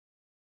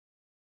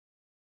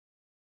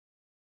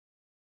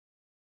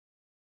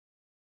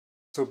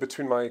So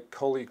between my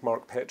colleague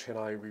Mark Petrie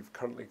and I, we've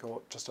currently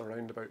got just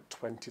around about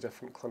 20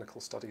 different clinical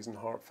studies in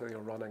heart failure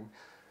running,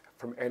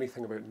 from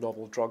anything about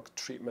novel drug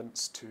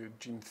treatments to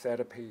gene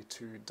therapy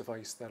to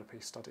device therapy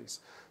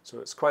studies. So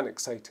it's quite an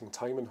exciting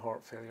time in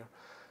heart failure.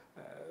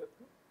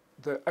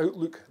 The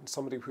outlook in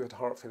somebody who had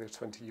heart failure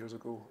 20 years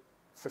ago,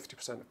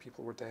 50% of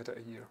people were dead at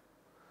a year.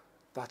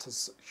 That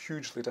is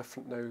hugely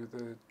different now.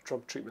 The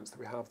drug treatments that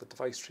we have, the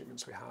device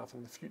treatments we have,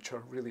 and the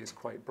future really is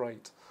quite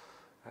bright.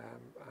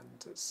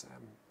 And it's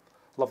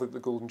lovely that the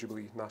Golden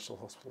Jubilee National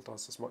Hospital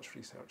does as much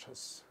research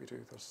as we do.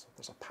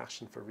 There's a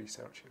passion for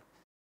research here.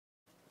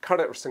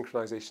 Cardiac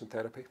Resynchronisation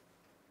Therapy,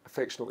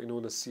 affectionately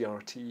known as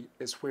CRT,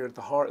 is where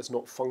the heart is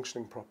not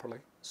functioning properly,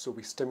 so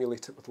we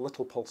stimulate it with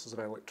little pulses of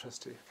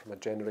electricity from a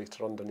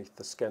generator underneath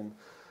the skin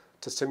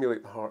to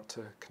stimulate the heart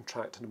to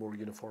contract in a more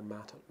uniform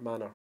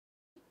manner.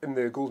 In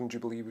the Golden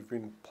Jubilee, we've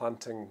been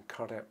planting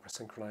cardiac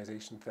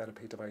resynchronisation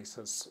therapy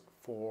devices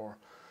for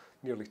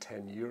nearly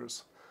 10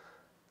 years.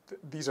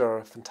 These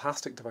are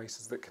fantastic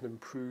devices that can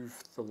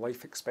improve the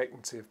life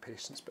expectancy of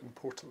patients, but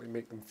importantly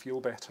make them feel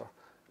better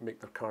and make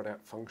their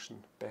cardiac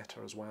function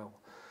better as well.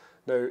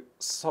 Now,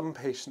 some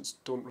patients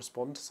don't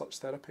respond to such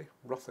therapy.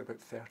 Roughly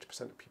about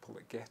 30% of people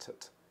that get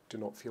it do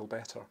not feel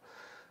better.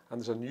 And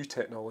there's a new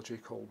technology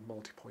called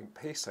Multipoint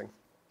Pacing,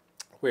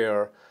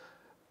 where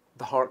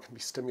the heart can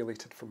be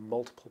stimulated from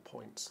multiple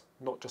points,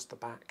 not just the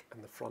back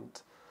and the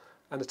front.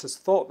 And it is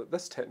thought that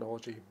this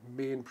technology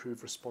may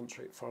improve response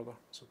rate further,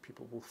 so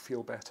people will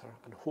feel better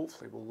and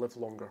hopefully will live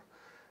longer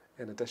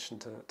in addition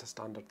to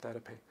standard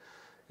therapy.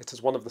 It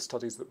is one of the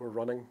studies that we're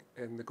running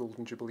in the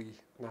Golden Jubilee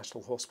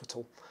National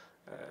Hospital.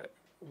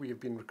 We have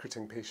been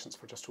recruiting patients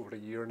for just over a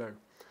year now.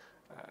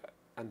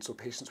 And so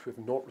patients who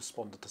have not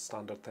responded to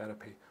standard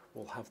therapy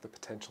will have the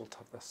potential to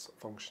have this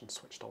function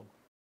switched on.